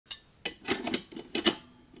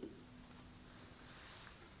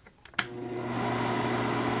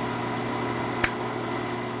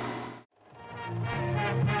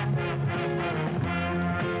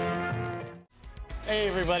Hey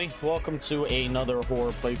everybody, welcome to another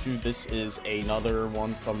horror playthrough. This is another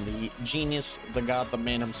one from the genius, the god, the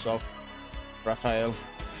man himself, Raphael.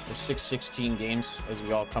 For 616 games, as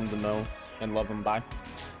we all come to know and love him by.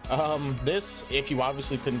 This, if you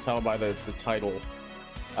obviously couldn't tell by the title,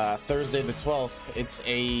 Thursday the 12th, it's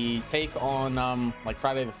a take on like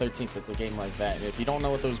Friday the 13th. It's a game like that. And if you don't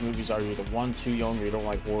know what those movies are, you're either one, too young, or you don't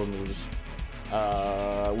like horror movies.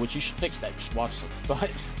 Which you should fix that, just watch them. But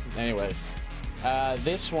anyway,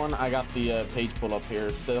 this one, I got the page pulled up here.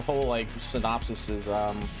 The whole like synopsis is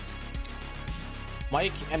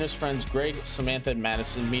Mike and his friends Greg, Samantha, and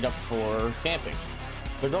Madison meet up for camping.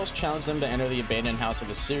 The girls challenge them to enter the abandoned house of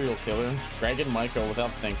a serial killer. Greg and Mike go without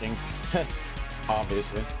thinking,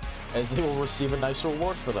 obviously, as they will receive a nice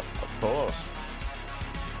reward for them, of course.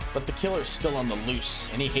 But the killer is still on the loose,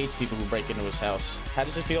 and he hates people who break into his house. How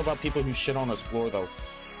does he feel about people who shit on his floor, though?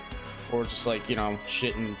 Or just like, you know,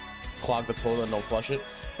 shit and clog the toilet and don't flush it?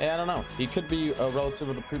 Yeah, I don't know. He could be a relative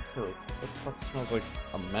of the poop killer. What the fuck smells like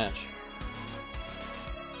a match?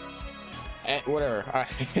 Whatever. All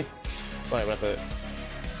right. Sorry about that.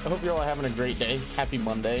 I hope you're all having a great day. Happy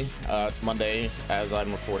Monday. It's Monday as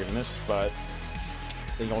I'm recording this, but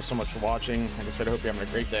thank you all so much for watching. Like I said, I hope you're having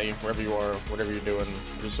a great day wherever you are, whatever you're doing.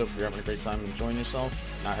 I just hope you're having a great time enjoying yourself,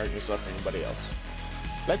 not hurting yourself or anybody else.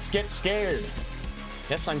 Let's get scared.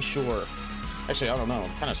 Yes, I'm sure. Actually, I don't know.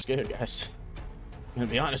 I'm kind of scared, guys. I'm gonna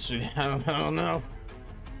be honest with you. I don't know.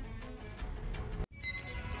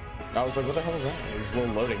 I was like, what the hell is that? It was a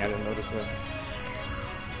little loading. I didn't notice that.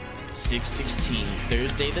 6/16,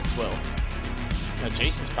 Thursday the 12th. Now,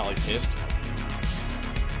 Jason's probably pissed.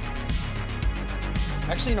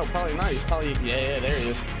 Actually, no, probably not. He's probably, yeah, there he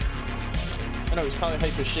is. I know, he's probably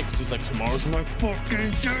hype as shit because he's like, tomorrow's my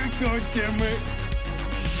fucking day, goddammit.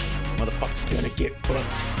 Motherfucker's gonna get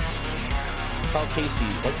fucked. Carl Casey,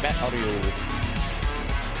 like that audio.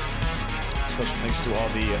 Special thanks to all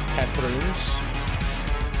the patrons.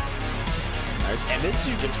 Nice. And this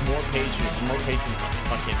dude gets more patrons like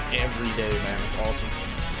fucking every day, man. It's awesome.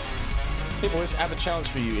 Hey boys, I have a challenge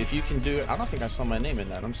for you. If you can do it, I don't think I saw my name in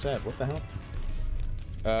that. I'm sad. What the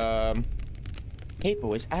hell? Hey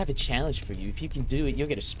boys, I have a challenge for you. If you can do it, you'll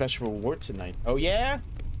get a special reward tonight. Oh yeah?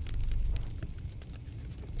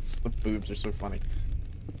 The boobs are so funny.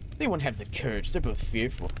 They won't have the courage. They're both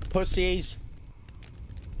fearful. Pussies.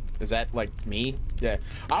 Is that like me? Yeah.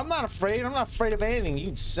 I'm not afraid. I'm not afraid of anything. You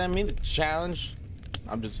can send me the challenge.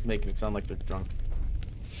 I'm just making it sound like they're drunk.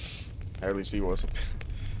 Or at least he wasn't.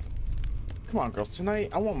 Come on, girls.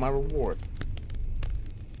 Tonight, I want my reward.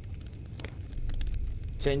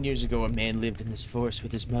 10 years ago, a man lived in this forest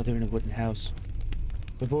with his mother in a wooden house.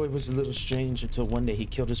 The boy was a little strange until one day he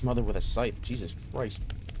killed his mother with a scythe. Jesus Christ.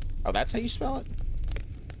 Oh, that's how you spell it?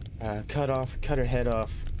 Cut her head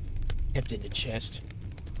off. Kept in the chest.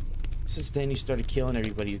 Since then, he started killing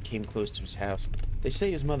everybody who came close to his house. They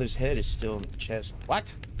say his mother's head is still in the chest.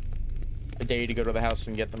 What? I dare you to go to the house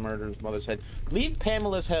and get the murderer's mother's head. Leave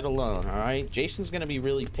Pamela's head alone, alright? Jason's gonna be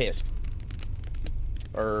really pissed.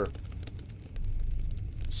 Or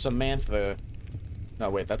Samantha.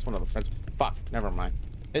 No, wait, that's one of the friends. Fuck, never mind.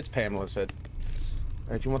 It's Pamela's head.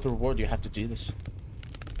 Alright, if you want the reward, you have to do this.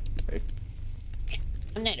 Okay.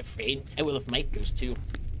 I'm not afraid. I will if Mike goes too.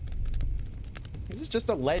 This is just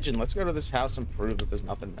a legend. Let's go to this house and prove that there's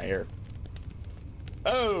nothing there.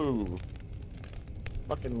 Oh!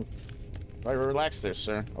 Fucking... Right, relax there,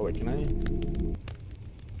 sir. Oh, wait, can I?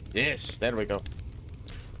 Yes, there we go.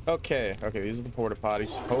 Okay, these are the porta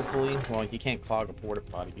potties. Hopefully, well, you can't clog a porta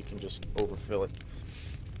potty. You can just overfill it.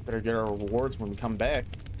 Better get our rewards when we come back.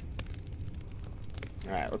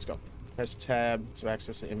 Alright, let's go. Press tab to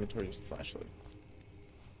access the inventory. Use the flashlight.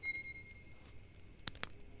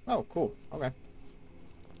 Oh, cool. Okay.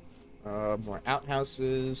 More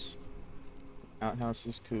outhouses.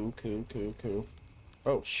 Outhouses. Cool.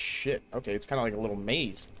 Oh, shit. Okay, it's kind of like a little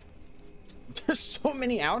maze. There's so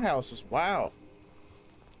many outhouses. Wow.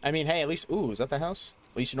 I mean, hey, at least... Ooh, is that the house?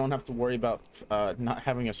 At least you don't have to worry about not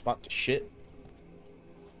having a spot to shit.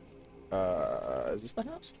 Is this the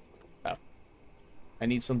house? Oh. I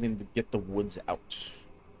need something to get the woods out.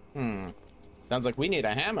 Sounds like we need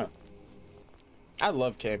a hammer. I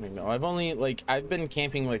love camping though. I've been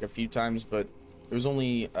camping like a few times, but there was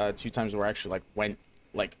only 2 times where I actually like went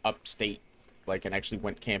like upstate, like, and actually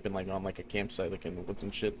went camping like on like a campsite like in the woods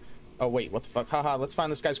and shit. Oh wait, what the fuck? Haha, let's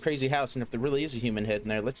find this guy's crazy house, and if there really is a human head in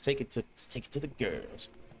there, let's take it to the girls.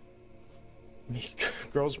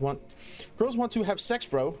 Girls want to have sex,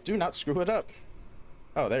 bro. Do not screw it up.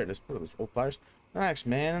 Oh, there it is. What are those old pliers? Relax,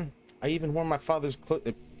 man. I even wore my father's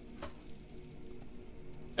clothes.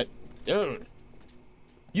 Dude.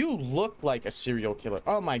 You look like a serial killer.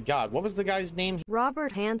 Oh my god, what was the guy's name?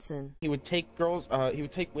 Robert Hansen. He would take girls, he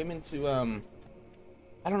would take women to,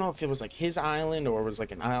 I don't know if it was like his island or it was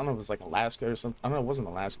like an, I don't know, it was like Alaska or something. I don't know, it wasn't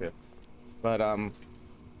Alaska. But,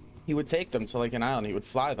 he would take them to like an island. He would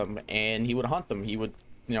fly them and he would hunt them. He would,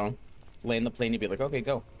 you know, land the plane. He'd be like, okay,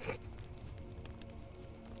 go.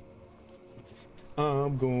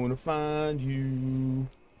 I'm gonna find you.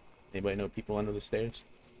 Anybody know people under the stairs?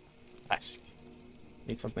 Classic.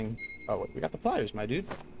 Need something. Oh, wait, we got the pliers, my dude.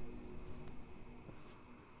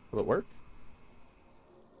 Will it work?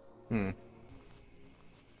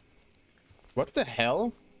 What the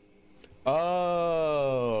hell?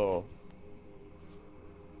 Oh.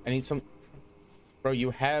 I need some. Bro, you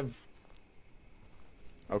have.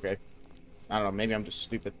 Okay. I don't know. Maybe I'm just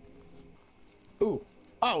stupid. Ooh.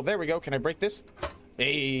 Oh, there we go. Can I break this?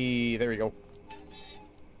 Hey, there we go.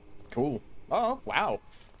 Cool. Oh, wow.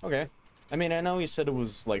 Okay. I mean, I know he said it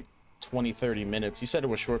was like 20-30 minutes. He said it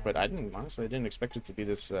was short, but I didn't expect it to be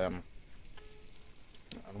this, I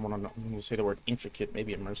don't want to say the word intricate,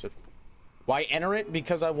 maybe immersive. Why enter it?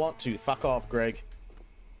 Because I want to. Fuck off, Greg.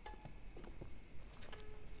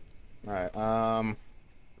 Alright, I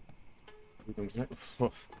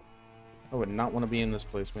would not want to be in this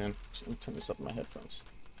place, man. Just let me turn this up in my headphones.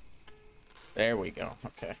 There we go.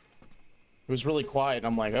 Okay. It was really quiet.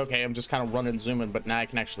 I'm like, okay, I'm just kind of running, zooming, but now I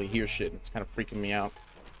can actually hear shit. It's kind of freaking me out.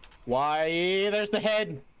 Why? There's the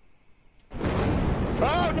head.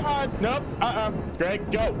 Oh, God. Nope.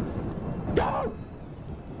 Greg, go. Go.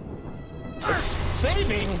 It's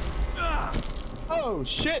saving. Oh,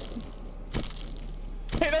 shit.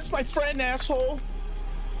 Hey, that's my friend, asshole.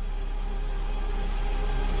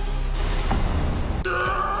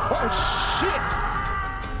 Oh, shit.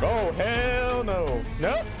 Oh, hell no.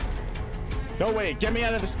 Nope. No way. Get me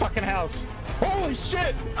out of this fucking house. Holy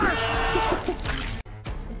shit. Oh,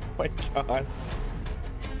 my God.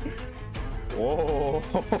 Whoa.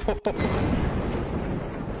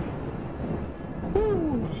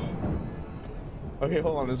 Okay,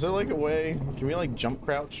 hold on. Is there like a way? Can we like jump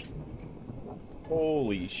crouch?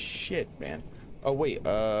 Holy shit, man. Oh, wait.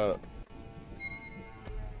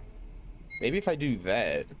 Maybe if I do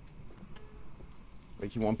that,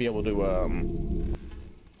 like, he won't be able to,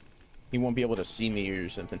 he won't be able to see me or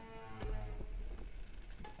something.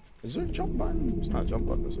 Is there a jump button? It's not a jump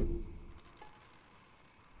button, is it?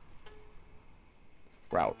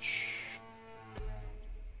 Crouch.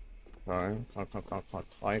 Click.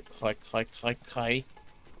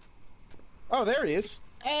 Oh, there he is.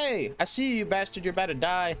 Hey, I see you, bastard. You're about to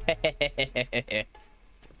die.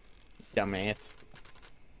 Dumbass.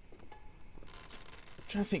 I'm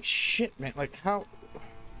trying to think. Shit, man. Like, how?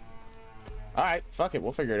 All right, fuck it.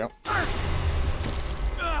 We'll figure it out.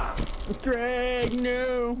 Greg,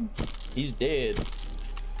 no. He's dead.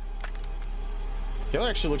 Killer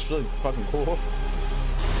actually looks really fucking cool.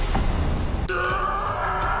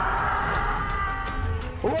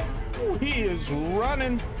 Oh, he is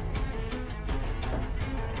running.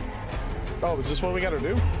 Oh, is this what we gotta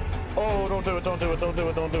do? Oh, don't do it, don't do it, don't do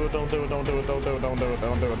it, don't do it, don't do it, don't do it, don't do it, don't do it,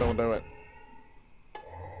 don't do it, don't do it.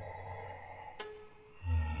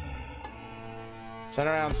 Turn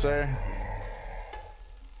around, sir.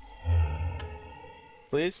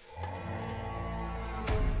 Please?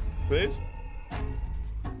 Please?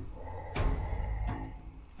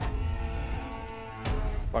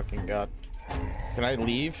 Fucking God. Can I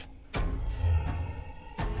leave?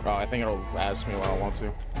 Oh, I think it'll ask me when I want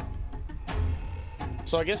to.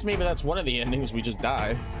 So I guess maybe that's one of the endings. We just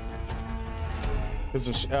die. Because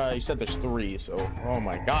he said there's 3, so... Oh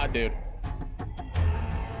my God, dude.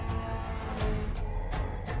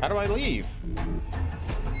 How do I leave?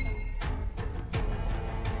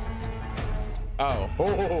 Oh.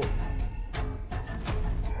 Oh.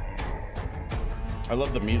 I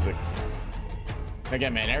love the music.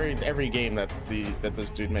 Again, man, every game that this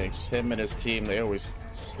dude makes, him and his team, they always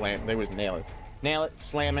nail it. Nail it,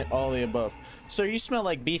 slam it, all the above. Sir, you smell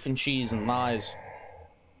like beef and cheese and lies.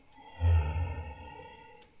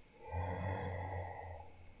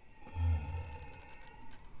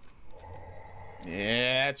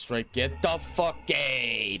 Yeah, that's right. Get the fuck out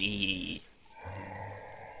of here,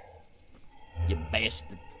 you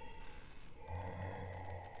bastard.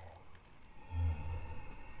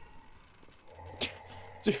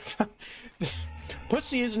 Dude,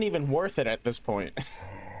 pussy isn't even worth it at this point.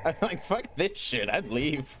 I'm like, fuck this shit. I'd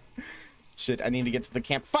leave. Shit, I need to get to the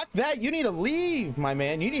camp. Fuck that. You need to leave, my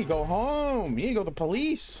man. You need to go home. You need to go to the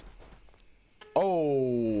police.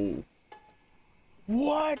 Oh.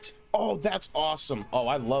 What? Oh, that's awesome. Oh,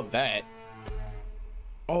 I love that.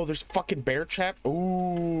 Oh, there's fucking bear trap.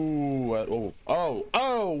 Ooh.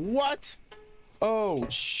 Oh, what? Oh,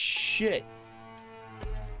 shit.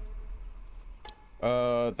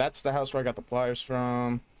 That's the house where I got the pliers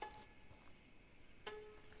from.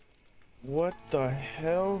 What the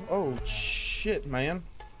hell? Oh, shit, man.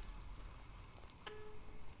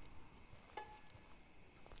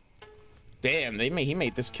 Damn, he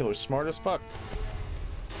made this killer smart as fuck.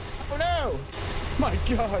 Oh, no. My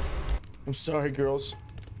God. I'm sorry, girls.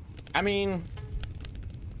 I mean,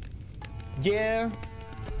 yeah,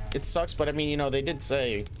 it sucks, but I mean, you know, they did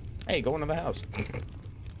say, hey, go into the house.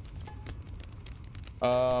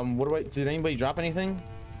 Did anybody drop anything?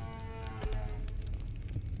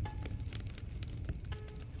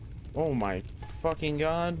 Oh my fucking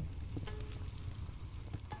God.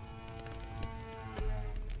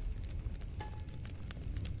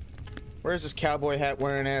 Where's this cowboy hat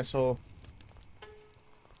wearing asshole?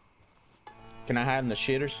 Can I hide in the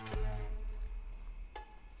shitters?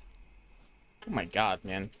 Oh my God,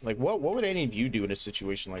 man. Like, what would any of you do in a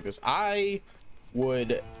situation like this? I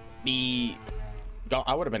would be gone.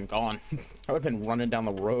 I would have been gone. I would have been running down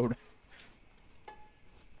the road.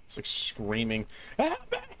 It's like screaming,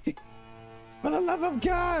 help me! For the love of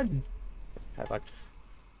God! Like,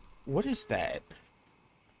 what is that?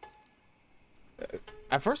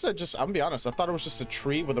 At first, I'm gonna be honest, I thought it was just a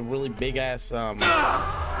tree with a really big ass, Oh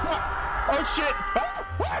shit!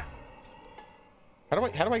 What? How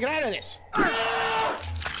do I get out of this?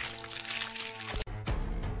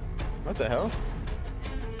 What the hell?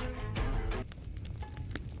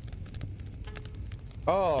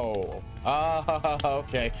 Oh,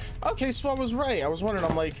 okay. Okay, so I was right. I was wondering,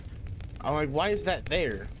 I'm like, why is that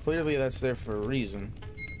there? Clearly that's there for a reason.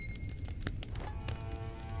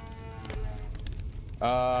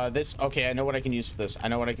 Okay, I know what I can use for this.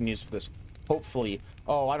 Hopefully.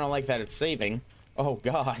 Oh, I don't like that it's saving. Oh,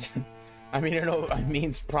 God. I mean, I know it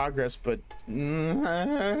means progress, but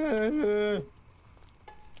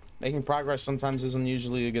making progress sometimes isn't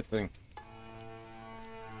usually a good thing.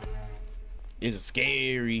 Is it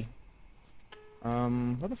scary?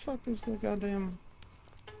 What the fuck is the goddamn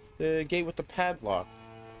gate with the padlock?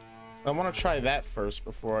 I want to try that first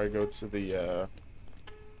before I go to the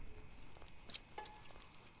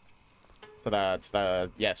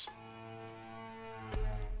yes.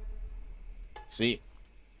 See,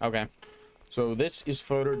 okay. So this is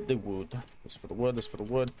for the wood. This is for the wood. This is for the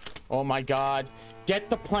wood. Oh my God! Get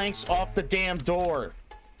the planks off the damn door!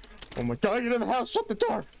 Oh my God! Get in the house! Shut the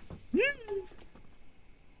door!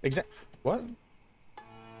 What?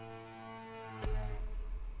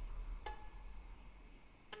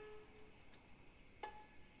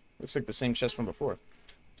 Looks like the same chest from before.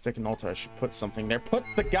 Let's take an altar. I should put something there. Put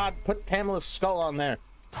Pamela's skull on there.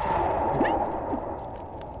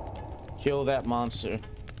 Kill that monster.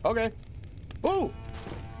 Okay. Ooh!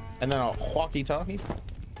 And then a walkie-talkie.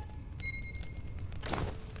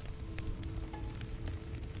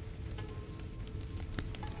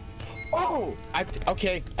 Oh!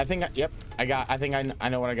 Okay. I think I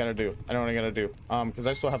know what I gotta do. Because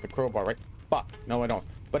I still have the crowbar, right? Fuck. No, I don't.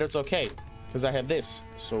 But it's okay. Because I have this.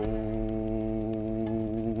 So...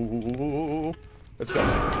 let's go.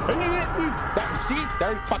 See?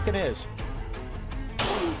 There he fucking is.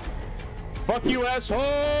 Fuck you,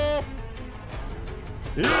 asshole!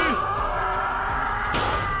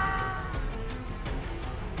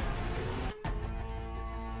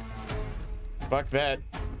 Fuck that.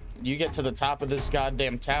 You get to the top of this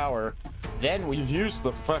goddamn tower, then we use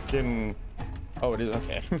the fucking... oh, it is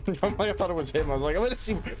okay. I thought it was him. I was like, I'm gonna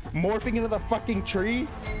see morphing into the fucking tree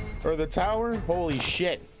or the tower. Holy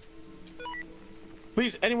shit!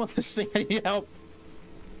 Please, anyone listening, I need help.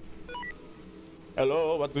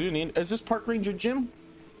 Hello, what do you need? Is this Park Ranger Gym?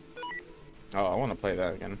 Oh, I want to play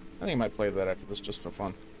that again. I think I might play that after this just for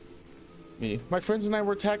fun. My friends and I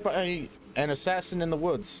were attacked by an assassin in the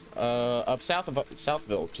woods of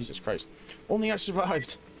Southville. Jesus Christ. Only I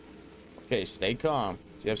survived. Okay, stay calm.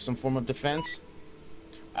 Do you have some form of defense?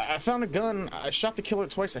 I found a gun. I shot the killer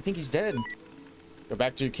twice. I think he's dead. Go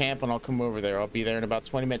back to your camp and I'll come over there. I'll be there in about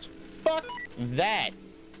 20 minutes. Fuck that.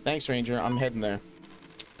 Thanks, Ranger. I'm heading there.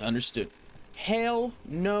 Understood. Hell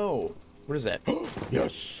no. What is that?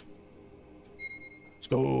 Yes. Let's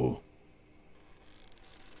go.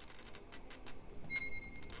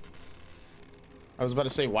 I was about to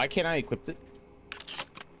say, why can't I equip it?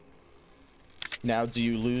 Now, do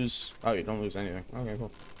you lose? Oh, you don't lose anything. Okay,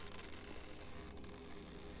 cool.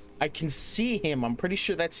 I can see him. I'm pretty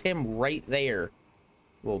sure that's him right there.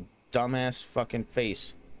 Little dumbass fucking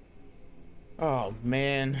face. Oh,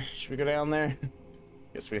 man. Should we go down there?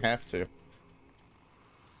 Guess we have to.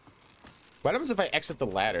 What happens if I exit the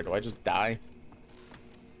ladder? Do I just die?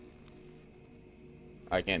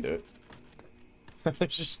 I can't do it. They're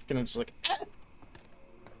just gonna like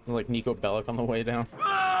like Nico Bellic on the way down.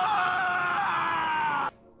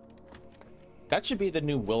 That should be the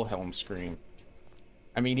new Wilhelm scream.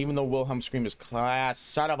 I mean, even though Wilhelm scream is class,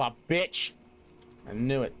 son of a bitch. I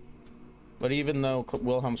knew it. But even though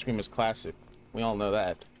Wilhelm scream is classic, we all know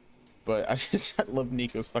that. But I love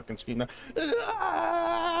Nico's fucking scream now.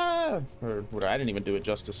 Or what? I didn't even do it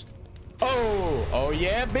justice. Oh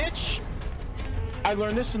yeah, bitch. I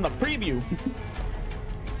learned this in the preview.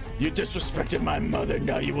 You disrespected my mother,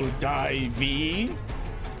 now you will die, V.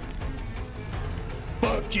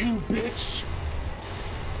 Fuck you, bitch.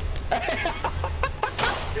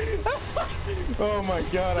 Oh my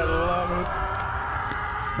god, I love it.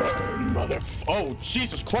 Burn, mother. Oh,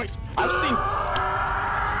 Jesus Christ. I've seen.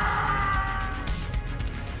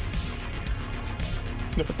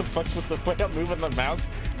 What the fuck's with the way I'm moving the mouse?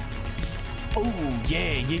 Oh,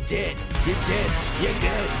 yeah, you did. You did. You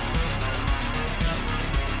did.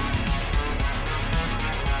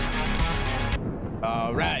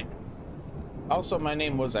 All right. Also, my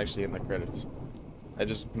name was actually in the credits.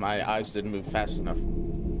 My eyes didn't move fast enough.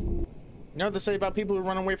 You know what they say about people who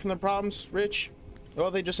run away from their problems, Rich?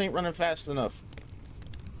 Well, they just ain't running fast enough.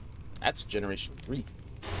 That's Generation 3.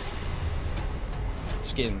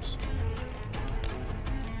 Skins.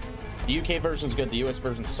 The UK version's good, the US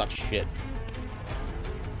version sucks shit.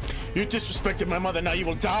 You disrespected my mother, now you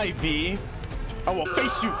will die, V. I will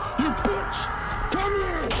face you, you bitch! Come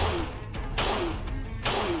here!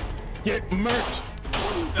 Get murked!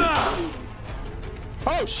 Ah!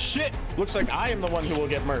 Oh shit! Looks like I am the one who will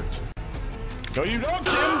get murked. No, you don't,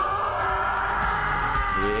 Jim!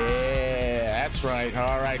 Yeah, that's right.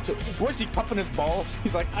 All right. So, where's he cupping his balls?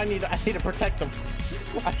 He's like, I need to protect them.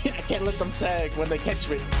 I can't let them sag when they catch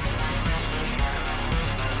me. 2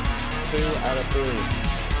 out of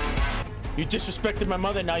 3. You disrespected my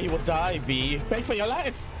mother, now you will die, V. Beg for your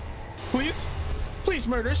life. Please? Please,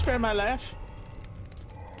 murder, spare my life.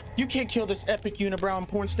 You can't kill this epic unibrow and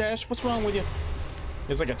porn stash. What's wrong with you?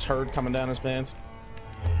 There's like a turd coming down his pants.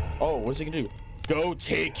 Oh, what's he gonna do? Go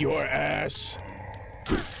take your ass.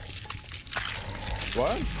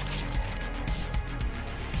 What?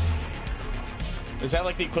 Is that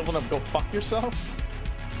like the equivalent of go fuck yourself?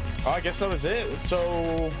 Oh, I guess that was it.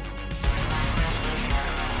 So...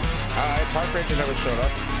 Alright, Park Ranger never showed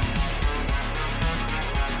up.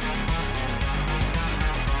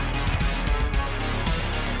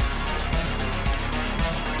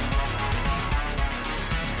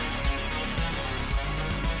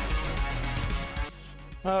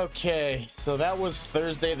 Okay, so that was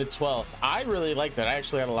Thursday the 12th. I really liked it. I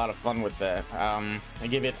actually had a lot of fun with that. I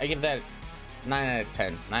give that 9 out of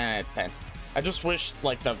 10. 9 out of 10. I just wish,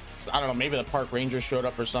 like, I don't know, maybe the Park Ranger showed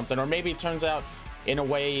up or something, or maybe it turns out in a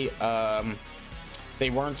way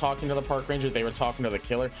they weren't talking to the Park Ranger, they were talking to the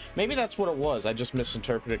killer. Maybe that's what it was. I just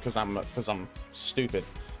misinterpreted because I'm stupid.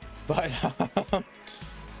 But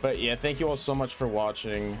but yeah, thank you all so much for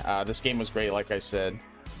watching. This game was great, like I said.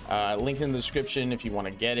 Link in the description if you want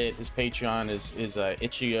to get it. His Patreon is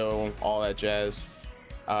Itch.io, all that jazz.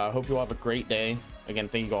 Hope you all have a great day. Again,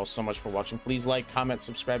 thank you all so much for watching. Please like, comment,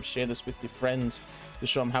 subscribe, share this with your friends to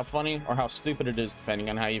show them how funny or how stupid it is, depending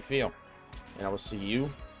on how you feel. And I will see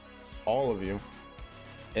you, all of you,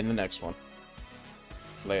 in the next one.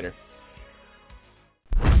 Later.